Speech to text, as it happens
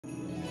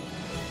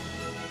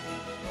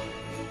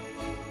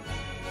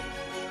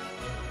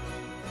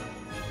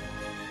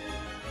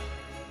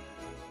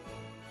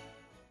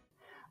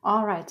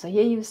Alright, so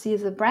here you see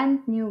the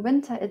brand new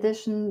winter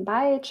edition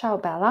by Ciao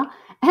Bella,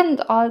 and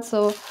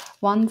also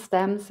one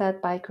stamp set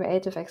by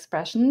Creative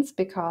Expressions,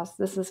 because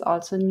this is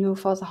also new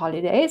for the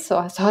holidays. So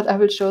I thought I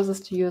will show this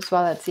to you as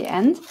well at the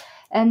end.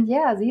 And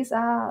yeah, these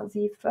are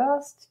the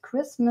first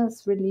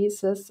Christmas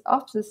releases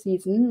of the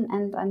season,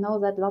 and I know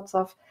that lots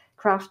of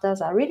crafters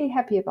are really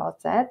happy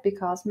about that,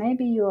 because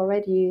maybe you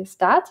already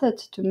started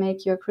to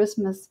make your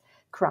Christmas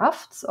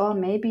crafts, or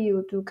maybe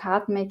you do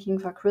card making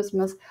for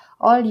Christmas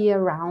all year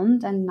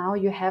round, and now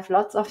you have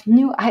lots of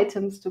new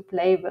items to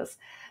play with.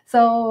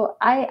 So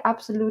I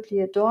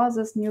absolutely adore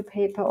this new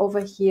paper over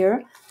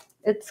here.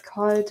 It's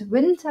called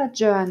Winter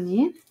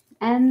Journey,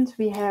 and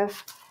we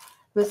have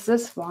with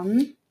this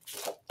one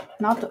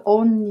not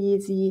only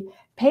the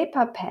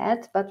paper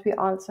pad, but we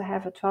also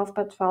have a 12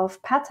 by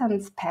 12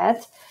 patterns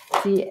pad,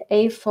 the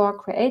A4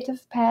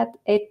 creative pad,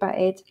 8 by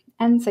 8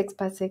 and 6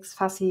 by 6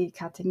 fussy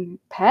cutting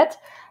pad.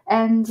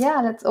 And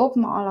yeah, let's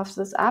open all of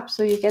this up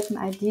so you get an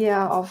idea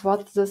of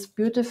what this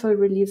beautiful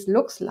release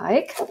looks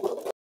like.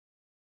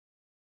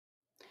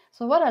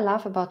 So what I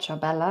love about Ciao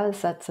Bella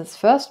is that this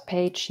first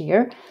page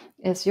here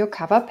is your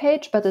cover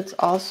page, but it's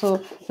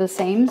also the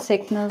same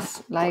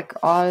thickness like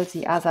all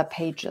the other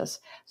pages.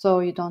 So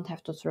you don't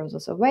have to throw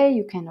this away.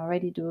 You can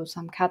already do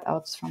some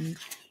cutouts from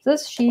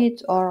this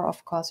sheet, or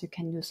of course you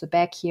can use the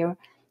back here.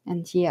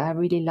 And here I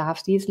really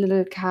love these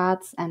little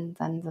cards and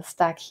then the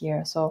stack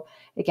here. So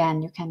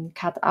again, you can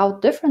cut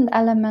out different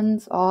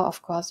elements, or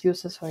of course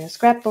use this for your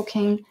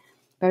scrapbooking.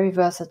 Very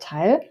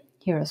versatile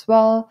here as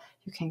well.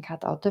 You can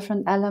cut out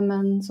different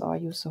elements or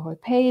use the whole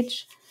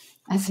page.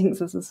 I think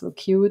this is so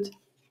cute.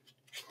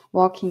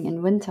 Walking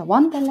in Winter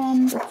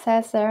Wonderland, it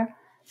says there.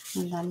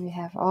 And then we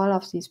have all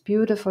of these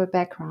beautiful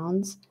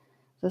backgrounds.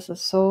 This is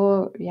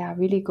so, yeah,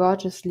 really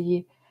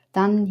gorgeously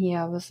done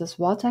here with this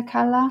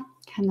watercolor.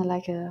 Kind of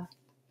like a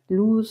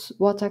loose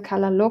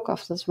watercolor look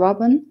of this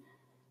robin.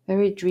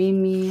 Very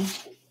dreamy.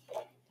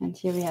 And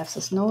here we have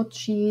this note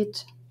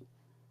sheet.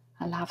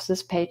 I love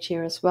this page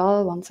here as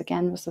well. Once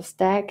again with the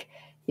stack.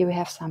 Here we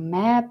have some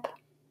map.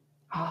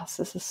 Oh,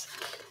 this is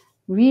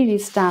really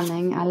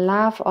stunning. I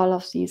love all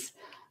of these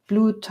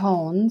blue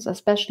tones,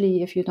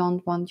 especially if you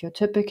don't want your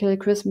typical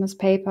Christmas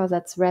paper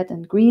that's red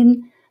and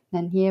green.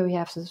 Then here we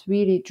have this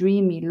really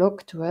dreamy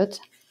look to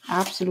it.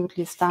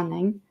 Absolutely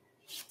stunning.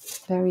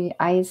 Very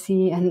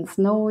icy and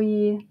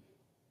snowy.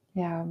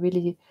 Yeah,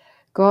 really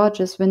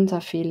gorgeous winter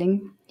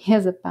feeling.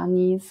 Here's the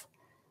bunnies.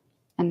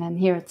 And then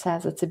here it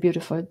says it's a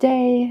beautiful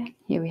day.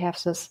 Here we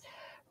have this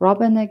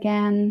robin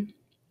again.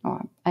 Or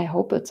I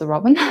hope it's a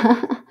robin.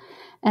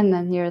 And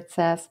then here it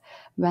says,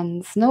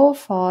 when snow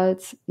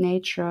falls,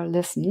 nature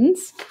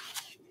listens.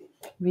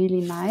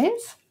 Really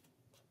nice.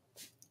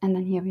 And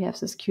then here we have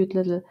this cute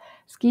little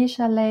ski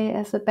chalet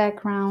as a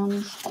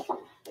background.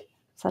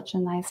 Such a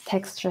nice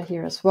texture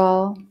here as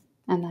well.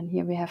 And then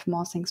here we have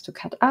more things to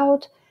cut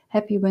out.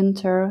 Happy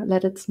winter,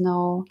 let it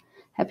snow,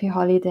 happy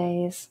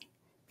holidays,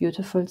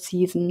 beautiful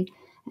season,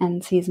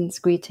 and season's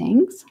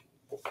greetings.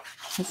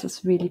 This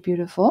is really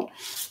beautiful.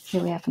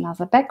 Here we have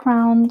another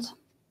background.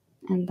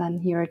 And then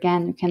here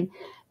again, you can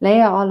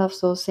layer all of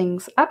those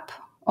things up,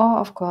 or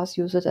of course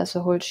use it as a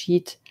whole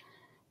sheet.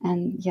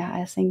 And yeah,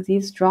 I think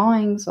these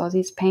drawings or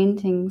these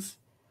paintings,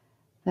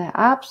 they're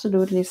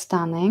absolutely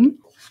stunning.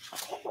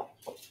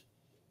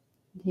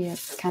 Here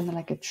it's kind of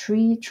like a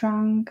tree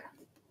trunk.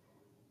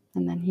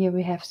 And then here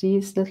we have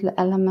these little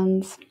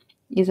elements.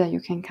 Either you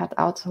can cut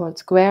out the whole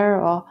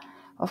square, or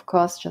of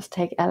course just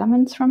take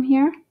elements from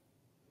here.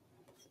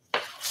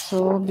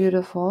 So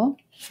beautiful.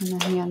 And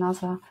then here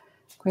another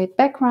great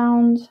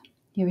background.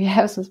 Here we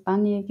have this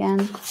bunny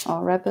again,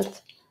 or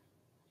rabbit,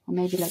 or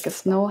maybe like a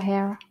snow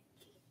hare.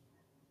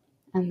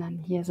 And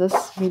then here's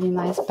this really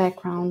nice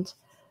background.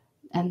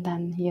 And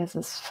then here's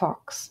this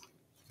fox.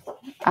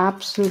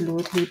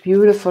 Absolutely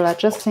beautiful. I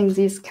just think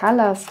these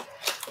colors,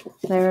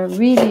 they're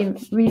really,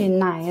 really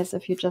nice.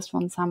 If you just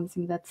want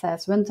something that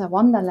says Winter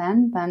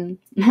Wonderland, then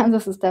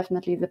this is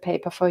definitely the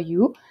paper for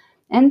you.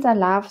 And I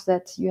love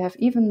that you have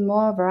even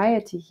more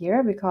variety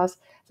here, because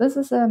this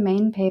is a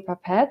main paper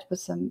pad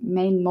with a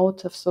main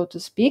motif, so to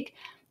speak.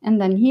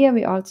 And then here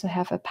we also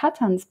have a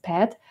patterns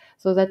pad.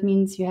 So that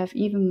means you have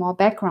even more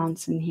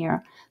backgrounds in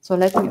here. So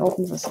let me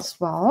open this as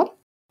well.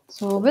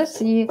 So with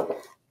the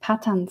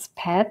patterns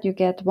pad, you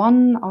get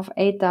one of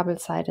 8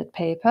 double-sided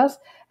papers,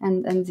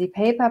 and in the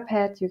paper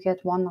pad you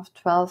get one of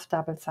 12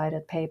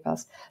 double-sided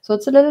papers. So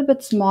it's a little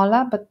bit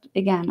smaller, but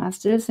again, I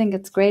still think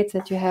it's great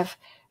that you have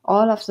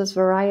all of this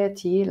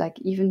variety, like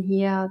even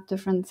here,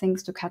 different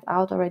things to cut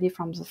out already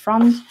from the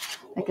front.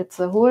 Like it's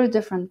a whole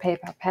different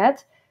paper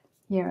pad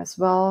here as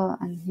well.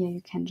 And here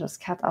you can just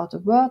cut out a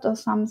word or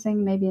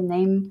something, maybe a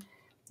name,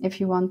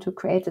 if you want to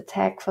create a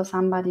tag for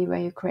somebody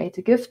where you create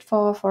a gift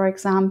for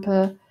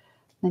example.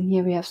 Then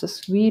here we have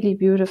this really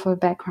beautiful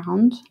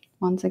background.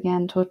 Once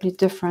again, totally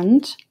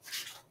different.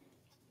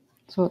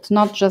 So it's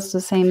not just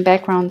the same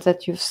background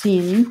that you've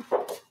seen,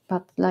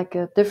 but like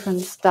a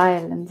different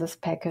style in this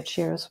package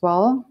here as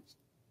well.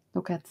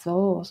 Look at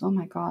those. Oh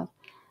my God.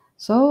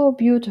 So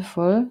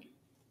beautiful.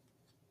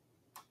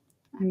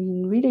 I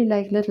mean, really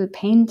like little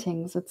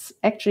paintings. It's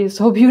actually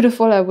so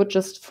beautiful. I would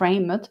just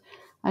frame it.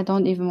 I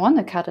don't even want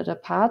to cut it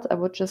apart. I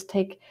would just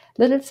take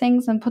little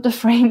things and put a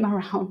frame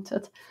around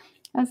it.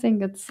 I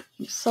think it's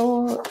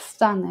so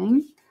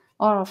stunning.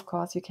 Or of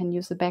course you can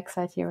use the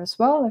backside here as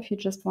well if you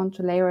just want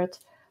to layer it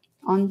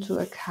onto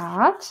a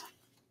card.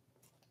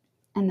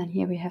 And then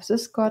here we have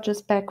this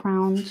gorgeous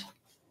background.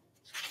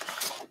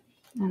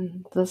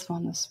 And this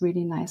one is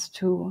really nice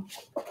too.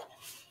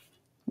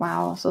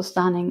 Wow, so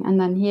stunning. And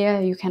then here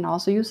you can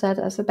also use that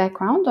as a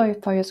background or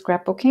for your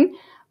scrapbooking.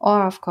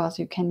 Or of course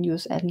you can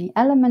use any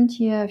element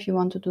here if you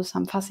want to do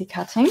some fussy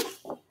cutting.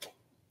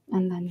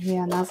 And then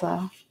here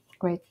another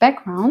great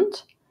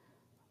background.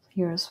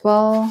 Here as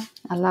well.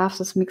 I love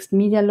this mixed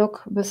media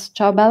look with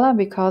Ciao Bella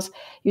because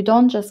you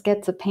don't just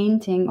get the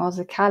painting or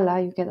the color,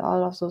 you get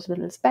all of those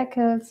little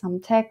speckles, some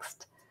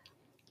text,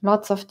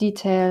 lots of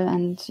detail,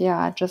 and yeah,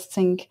 I just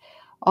think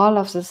all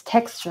of this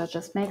texture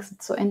just makes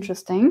it so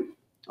interesting.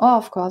 Or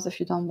of course, if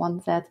you don't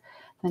want that,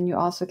 then you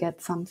also get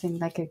something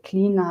like a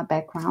cleaner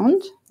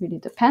background. Really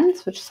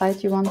depends which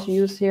side you want to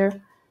use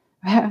here.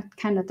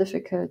 Kind of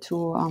difficult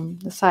to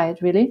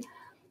decide really.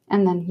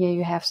 And then here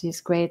you have these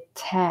great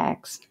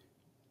tags.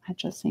 I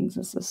just think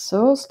this is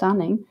so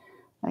stunning.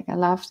 Like I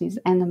love these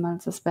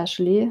animals,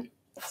 especially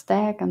the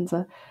stag and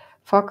the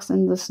fox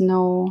in the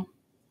snow.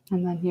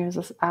 And then here's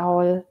this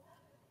owl,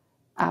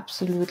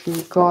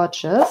 absolutely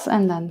gorgeous.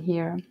 And then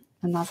here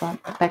another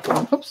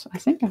background. Oops, I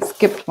think I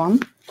skipped one.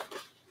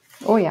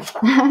 Oh yeah,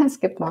 I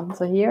skipped one.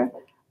 So here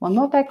one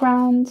more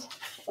background,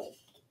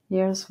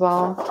 here as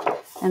well.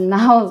 And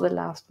now the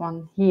last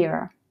one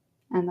here.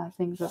 And I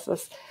think this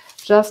is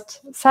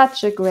just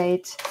such a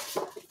great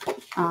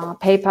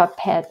paper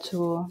pad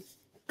to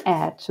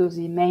add to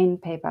the main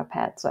paper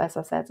pad. So as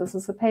I said, this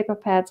is a paper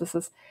pad, this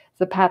is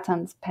the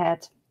patterns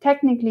pad,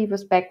 technically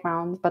with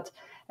background, but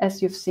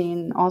as you've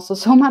seen, also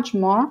so much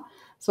more.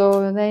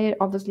 So they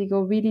obviously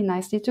go really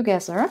nicely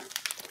together.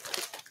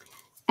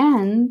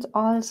 And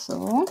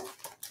also,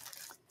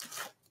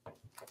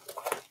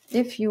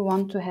 if you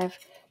want to have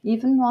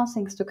even more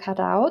things to cut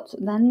out,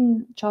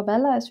 then Ciao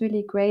Bella is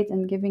really great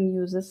in giving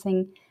you this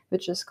thing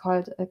which is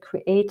called a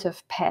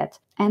creative pad.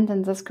 And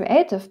in this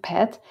creative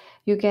pad,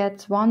 you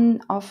get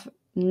one of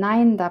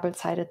 9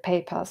 double-sided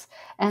papers.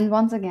 And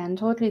once again,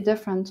 totally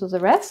different to the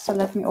rest. So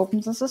let me open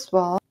this as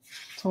well.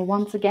 So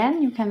once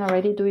again, you can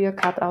already do your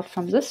cutout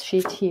from this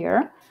sheet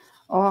here,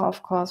 or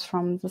of course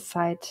from the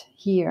side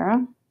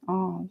here.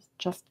 Oh,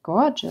 just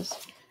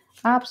gorgeous.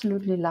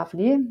 Absolutely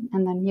lovely.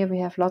 And then here we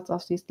have lots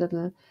of these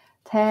little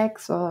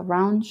tags or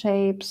round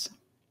shapes.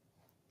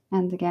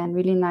 And again,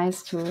 really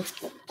nice to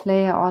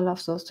layer all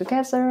of those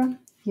together.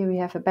 Here we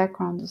have a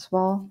background as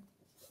well.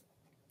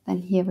 Then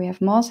here we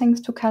have more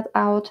things to cut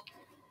out.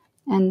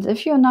 And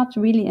if you're not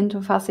really into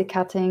fussy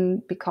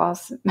cutting,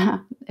 because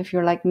if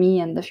you're like me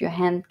and if your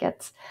hand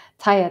gets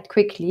tired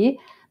quickly,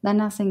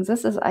 then I think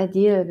this is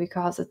ideal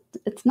because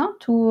it's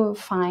not too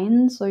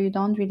fine, so you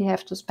don't really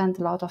have to spend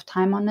a lot of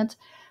time on it.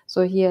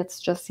 So here it's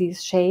just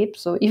these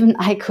shapes, so even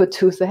I could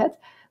do that.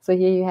 So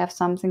here you have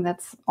something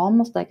that's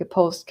almost like a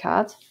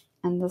postcard,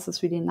 and this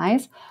is really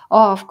nice.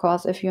 Or of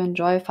course, if you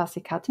enjoy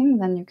fussy cutting,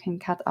 then you can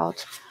cut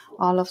out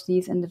all of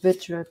these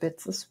individual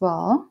bits as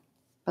well.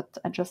 But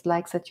I just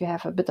like that you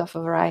have a bit of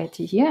a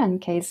variety here. In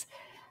case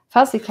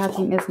fussy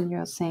cutting isn't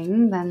your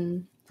thing,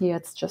 then here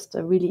it's just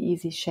a really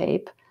easy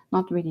shape.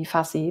 Not really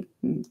fussy,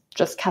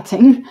 just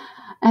cutting.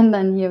 And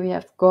then here we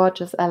have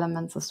gorgeous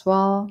elements as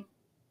well.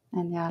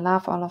 And yeah, I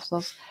love all of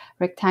those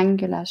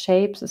rectangular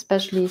shapes,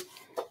 especially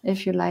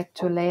if you like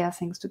to layer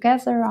things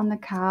together on the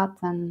card,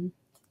 then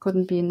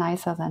couldn't be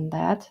nicer than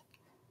that.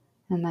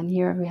 And then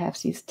here we have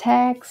these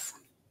tags.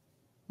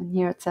 And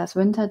here it says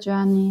Winter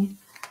Journey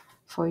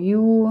for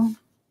you.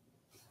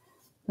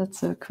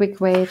 That's a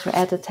quick way to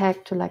add a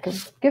tag to like a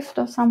gift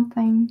or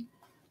something.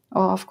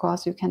 Or of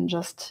course you can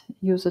just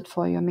use it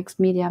for your mixed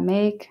media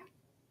make.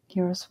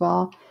 Here as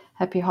well,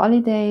 happy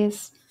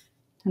holidays.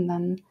 And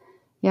then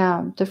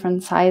yeah,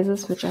 different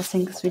sizes, which I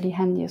think is really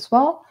handy as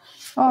well.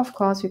 Or of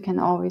course you can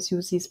always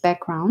use these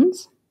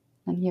backgrounds.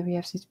 And here we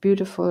have these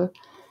beautiful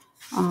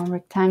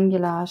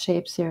rectangular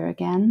shapes here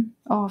again.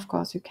 Or of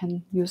course you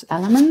can use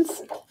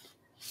elements.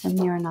 And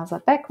here another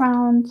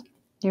background,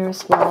 here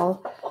as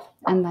well.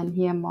 And then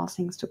here more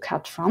things to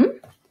cut from.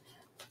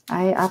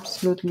 I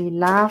absolutely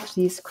love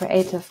these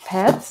creative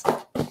pads.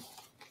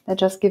 They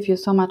just give you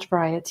so much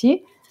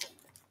variety.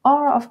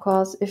 Or of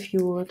course, if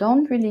you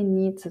don't really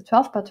need the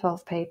 12 by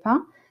 12 paper,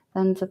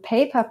 then the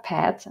paper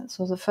pad,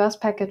 so the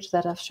first package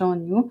that I've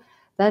shown you,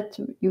 that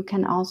you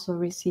can also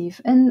receive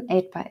in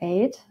 8 by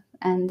 8.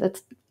 And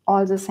it's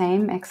all the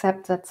same,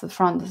 except that the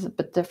front is a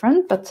bit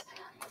different, but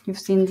you've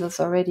seen this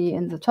already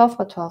in the 12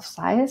 by 12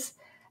 size.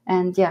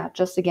 And yeah,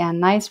 just again,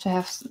 nice to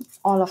have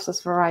all of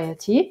this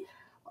variety.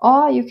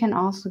 Or you can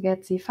also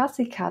get the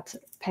Fussy Cut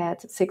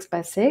Pad 6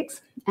 by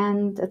 6,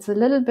 and it's a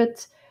little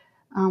bit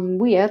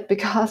weird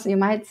because you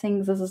might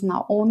think this is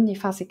now only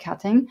fussy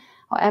cutting.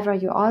 However,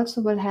 you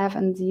also will have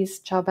in these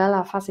Ciao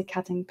Bella fussy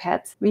cutting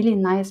pads really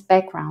nice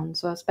backgrounds.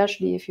 So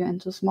especially if you're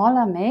into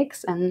smaller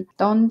makes and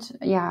don't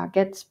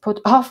get put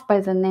off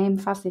by the name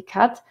fussy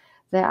cut,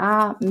 there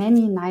are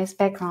many nice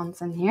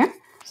backgrounds in here.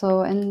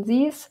 So in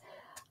these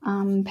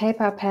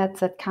paper pads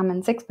that come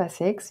in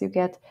 6x6, you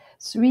get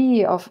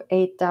 3 of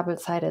 8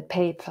 double-sided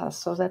papers.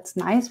 So that's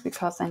nice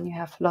because then you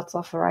have lots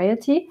of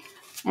variety.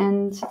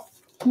 And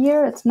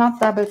here it's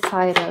not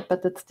double-sided,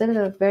 but it's still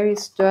a very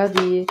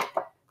sturdy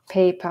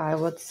paper, I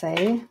would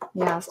say.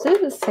 Yeah, still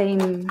the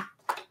same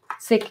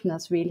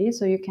thickness really.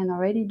 So you can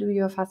already do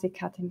your fussy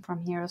cutting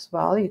from here as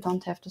well. You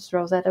don't have to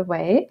throw that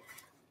away.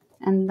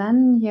 And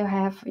then you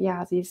have,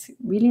 these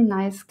really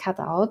nice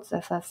cutouts,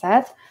 as I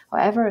said.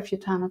 However, if you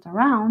turn it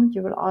around,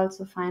 you will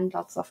also find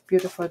lots of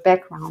beautiful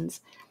backgrounds.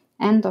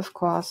 And of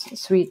course,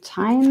 3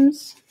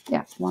 times.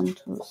 Yeah, 1,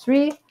 2,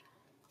 3.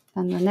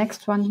 Then the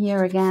next one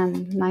here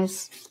again,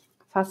 nice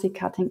fussy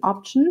cutting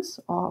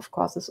options. Or of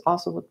course, this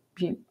also would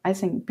be, I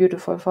think,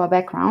 beautiful for a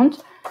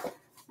background.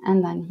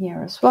 And then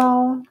here as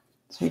well.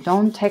 So you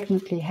don't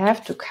technically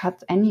have to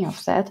cut any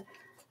of that.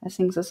 I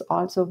think this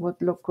also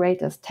would look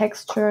great as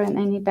texture in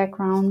any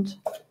background.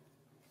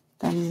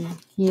 Then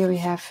here we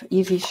have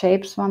easy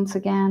shapes once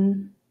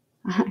again.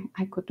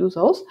 I could do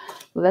those,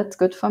 so that's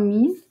good for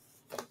me.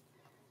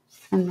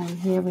 And then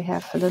here we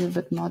have a little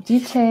bit more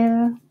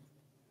detail,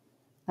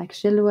 like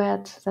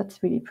silhouette.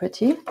 That's really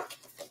pretty.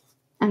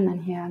 And then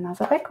here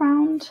another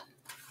background.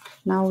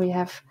 Now we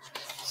have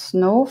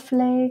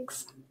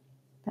snowflakes.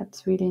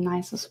 That's really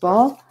nice as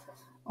well.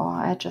 Oh,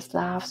 I just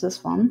love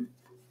this one.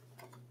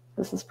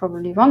 This is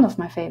probably one of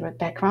my favorite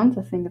backgrounds.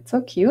 I think it's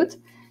so cute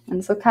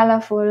and so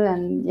colorful,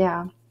 and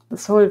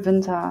this whole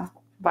winter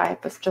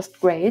vibe is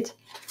just great.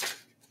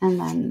 And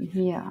then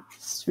here,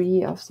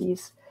 3 of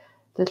these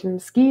little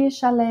ski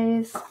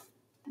chalets.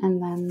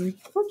 And then,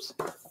 oops,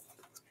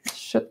 it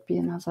should be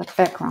another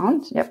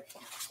background. Yep.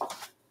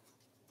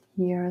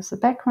 Here is the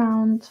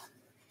background.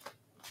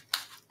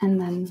 And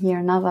then here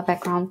another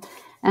background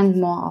and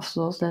more of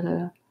those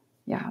little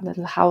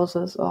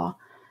houses or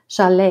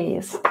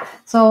chalets.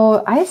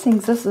 So I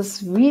think this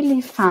is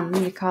really fun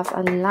because I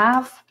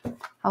love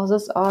how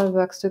this all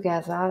works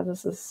together.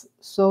 This is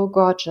so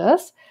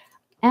gorgeous.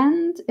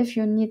 And if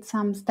you need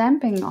some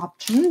stamping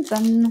options,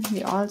 then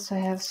we also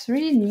have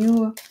 3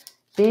 new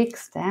big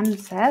stamp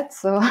sets.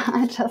 So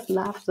I just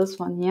love this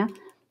one here.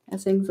 I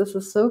think this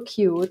is so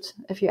cute.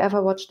 If you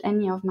ever watched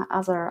any of my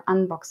other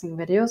unboxing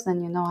videos,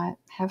 then you know I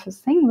have a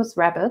thing with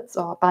rabbits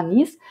or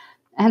bunnies.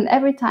 And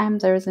every time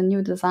there is a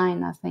new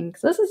design, I think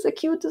this is the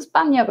cutest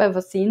bunny I've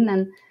ever seen.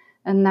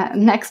 And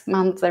next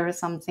month there is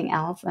something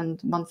else. And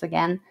once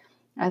again,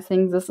 I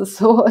think this is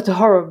so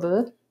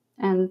adorable.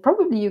 And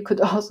probably you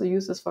could also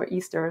use this for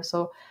Easter.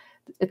 So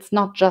it's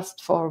not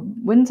just for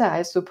winter,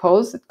 I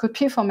suppose. It could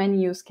be for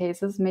many use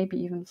cases, maybe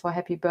even for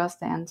happy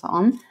birthday and so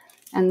on.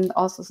 And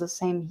also the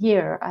same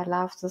here. I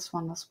love this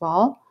one as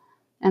well.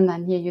 And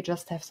then here you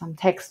just have some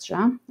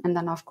texture. And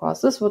then of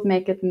course this would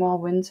make it more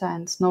winter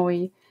and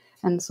snowy.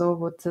 And so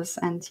would this,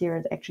 and here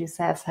it actually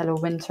says Hello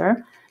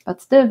Winter,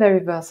 but still very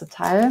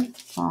versatile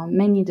for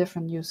many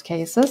different use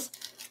cases.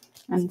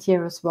 And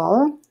here as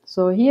well.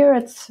 So here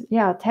it's,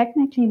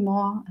 technically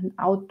more an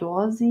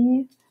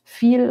outdoorsy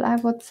feel, I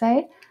would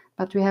say.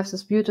 But we have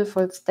this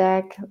beautiful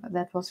stack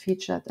that was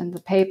featured in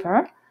the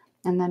paper.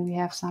 And then we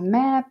have some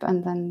map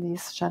and then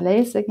these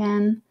chalets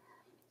again.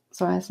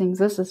 So I think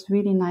this is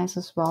really nice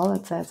as well.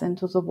 It says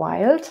Into the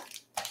Wild.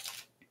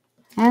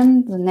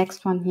 And the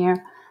next one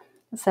here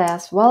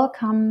says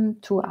Welcome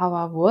to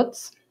our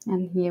woods.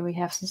 And here we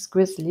have this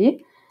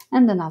grizzly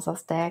and another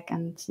stack.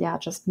 And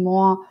just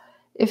more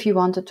if you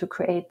wanted to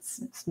create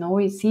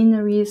snowy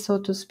scenery, so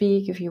to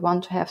speak, if you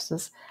want to have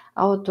this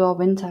outdoor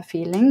winter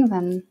feeling,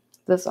 then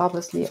this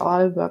obviously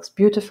all works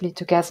beautifully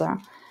together.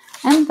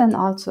 And then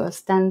also a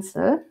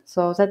stencil.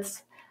 So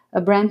that's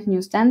a brand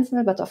new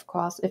stencil. But of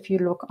course, if you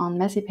look on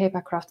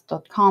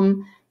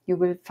messypapercraft.com, you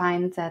will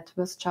find that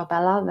with Ciao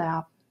Bella, there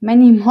are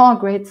many more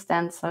great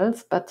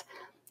stencils. But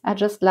I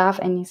just love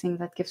anything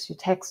that gives you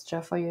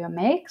texture for your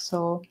make.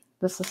 So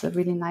this is a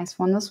really nice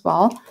one as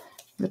well.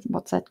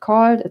 What's that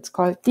called? It's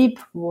called Deep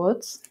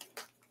Woods.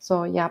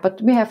 So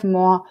but we have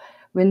more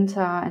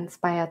winter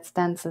inspired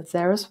stencils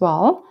there as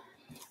well.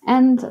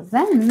 And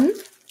then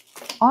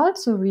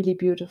also really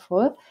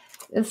beautiful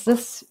is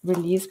this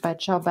release by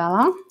Ciao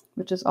Bella,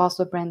 which is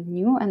also brand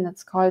new, and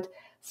it's called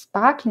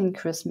Sparkling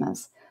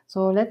Christmas.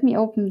 So let me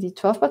open the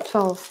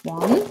 12x12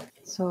 one.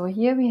 So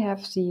here we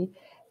have the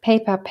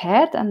paper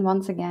pad, and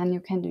once again you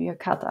can do your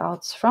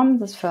cutouts from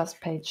this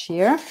first page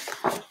here.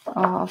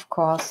 Of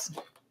course,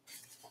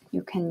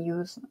 you can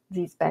use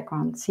these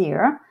backgrounds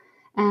here.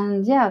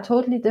 And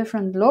totally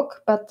different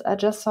look, but I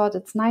just thought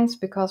it's nice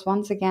because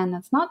once again,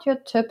 it's not your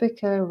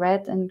typical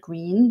red and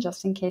green,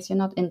 just in case you're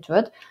not into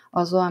it.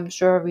 Although I'm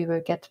sure we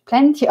will get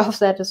plenty of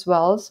that as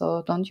well,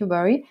 so don't you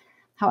worry.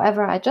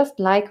 However, I just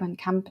like when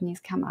companies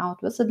come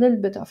out with a little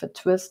bit of a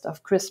twist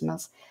of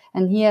Christmas.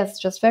 And here it's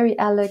just very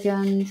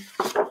elegant.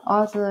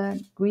 all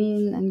the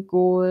green and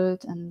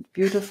gold and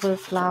beautiful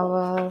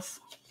flowers.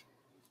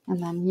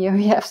 And then here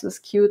we have this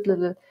cute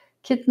little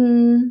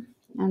kitten,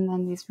 and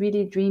then these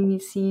really dreamy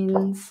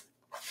scenes.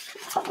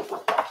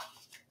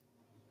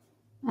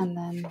 And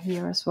then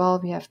here as well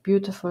we have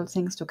beautiful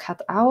things to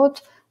cut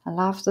out. I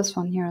love this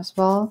one here as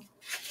well,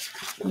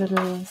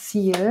 little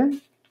seal.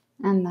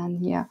 And then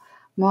here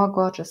more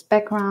gorgeous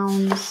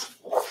backgrounds,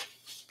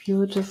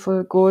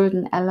 beautiful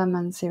golden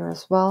elements here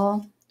as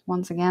well.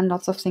 Once again,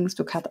 lots of things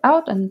to cut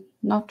out and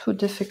not too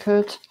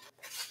difficult.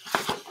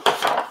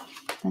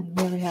 Then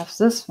here we have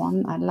this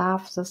one. I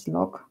love this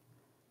look.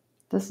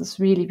 This is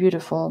really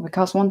beautiful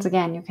because once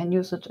again, you can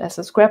use it as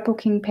a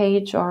scrapbooking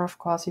page, or of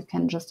course you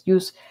can just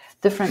use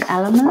different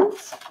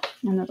elements,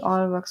 and it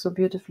all works so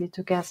beautifully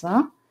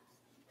together.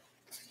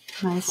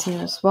 Nice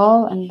here as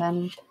well. And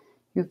then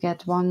you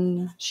get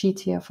one sheet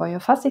here for your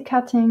fussy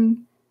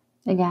cutting.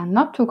 Again,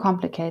 not too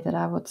complicated,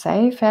 I would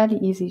say. Fairly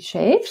easy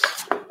shapes.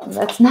 So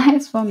that's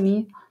nice for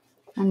me.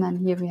 And then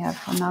here we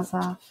have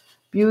another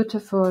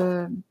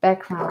beautiful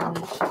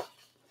background.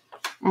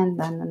 And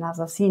then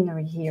another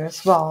scenery here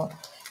as well.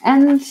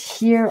 And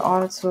here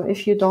also,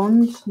 if you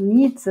don't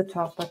need the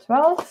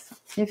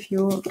 12x12, if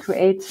you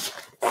create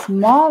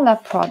smaller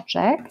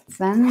projects,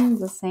 then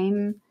the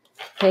same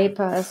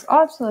paper is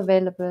also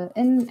available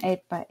in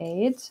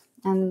 8x8.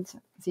 And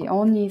the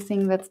only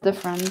thing that's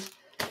different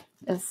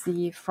is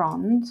the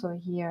front. So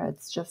here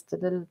it's just a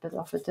little bit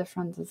of a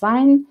different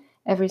design.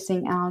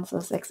 Everything else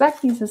is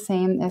exactly the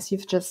same as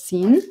you've just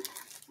seen.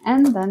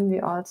 And then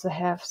we also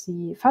have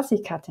the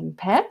fussy cutting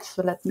pad.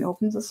 So let me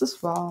open this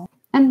as well.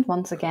 And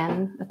once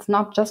again, it's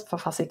not just for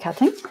fussy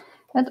cutting.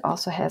 It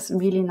also has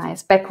really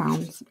nice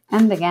backgrounds.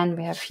 And again,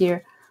 we have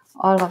here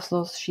all of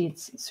those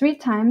sheets 3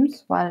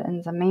 times, while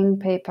in the main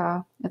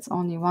paper, it's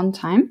only 1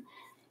 time.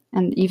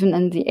 And even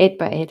in the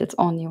 8x8, it's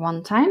only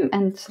 1 time.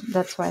 And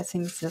that's why I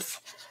think this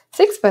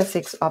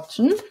 6x6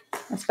 option,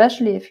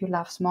 especially if you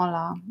love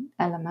smaller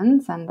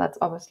elements, and that's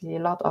obviously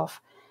a lot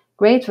of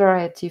great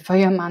variety for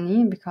your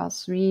money,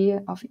 because 3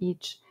 of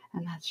each.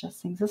 And I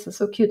just think this is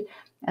so cute.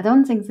 I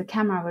don't think the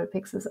camera will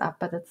pick this up,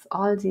 but it's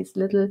all these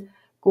little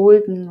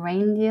golden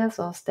reindeers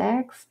or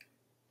stags.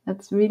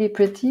 It's really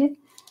pretty.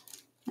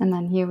 And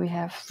then here we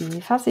have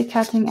the fussy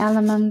cutting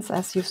elements,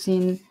 as you've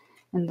seen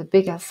in the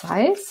bigger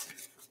size.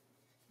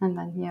 And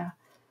then here,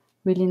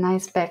 really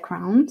nice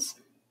backgrounds.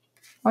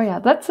 Oh yeah,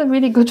 that's a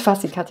really good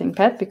fussy cutting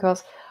pad,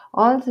 because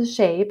all the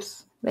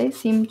shapes, they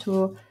seem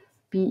to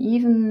be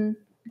even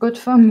good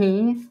for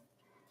me.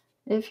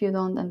 If you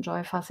don't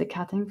enjoy fussy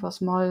cutting for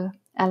small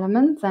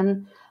elements,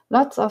 then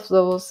lots of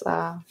those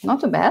are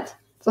not too bad.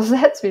 So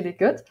that's really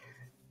good.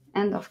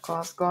 And of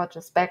course,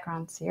 gorgeous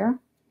backgrounds here.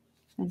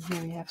 And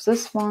here we have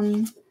this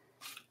one.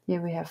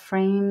 Here we have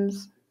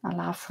frames. I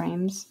love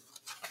frames.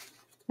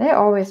 They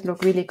always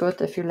look really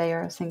good if you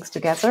layer things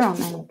together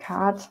on any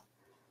card.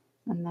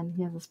 And then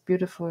here this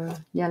beautiful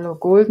yellow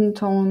golden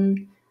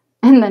tone.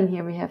 And then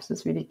here we have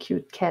this really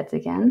cute cat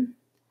again.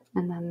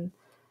 And then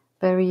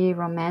very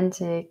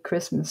romantic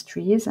Christmas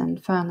trees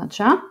and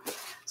furniture.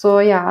 So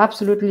yeah,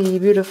 absolutely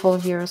beautiful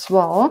here as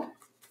well.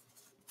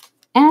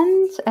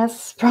 And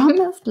as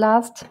promised,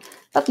 last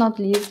but not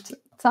least,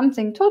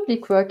 something totally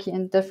quirky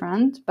and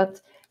different,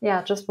 but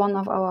yeah, just one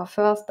of our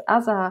first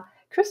other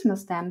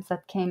Christmas stamps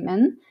that came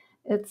in.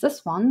 It's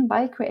this one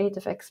by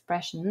Creative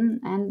Expression,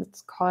 and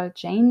it's called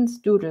Jane's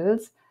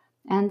Doodles,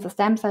 and the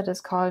stamp set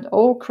is called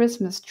Oh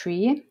Christmas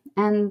Tree.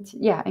 And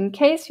yeah, in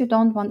case you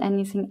don't want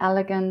anything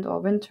elegant or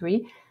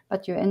wintry,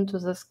 but you're into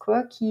this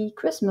quirky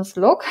Christmas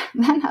look,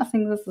 then I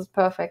think this is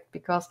perfect,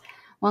 because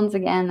once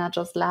again, I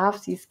just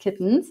love these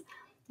kittens,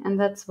 and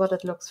that's what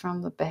it looks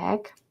from the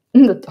back.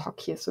 The dog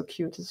here is so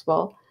cute as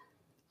well.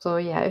 So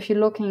yeah, if you're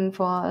looking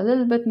for a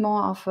little bit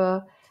more of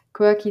a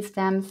quirky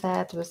stamp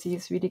set with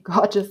these really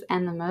gorgeous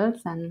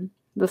animals, then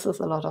this is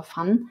a lot of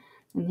fun.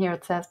 And here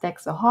it says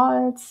Deck the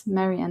Halls,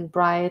 Merry and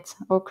Bright,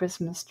 Oh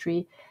Christmas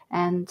Tree,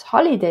 and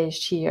Holiday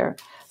Cheer.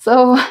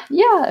 So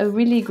yeah, a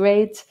really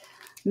great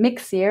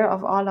mix here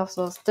of all of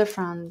those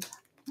different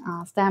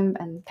stamp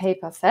and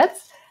paper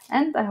sets.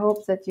 And I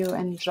hope that you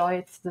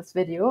enjoyed this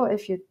video.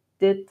 If you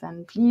did,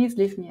 then please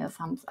leave me a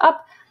thumbs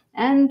up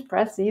and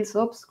press the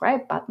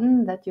subscribe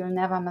button, that you'll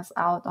never miss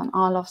out on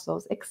all of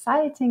those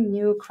exciting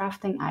new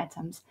crafting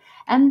items.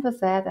 And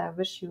with that, I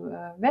wish you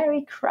a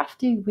very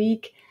crafty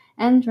week.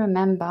 And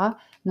remember,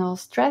 no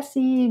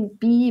stressy,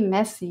 be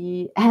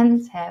messy,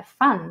 and have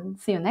fun.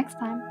 See you next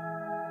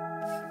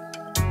time.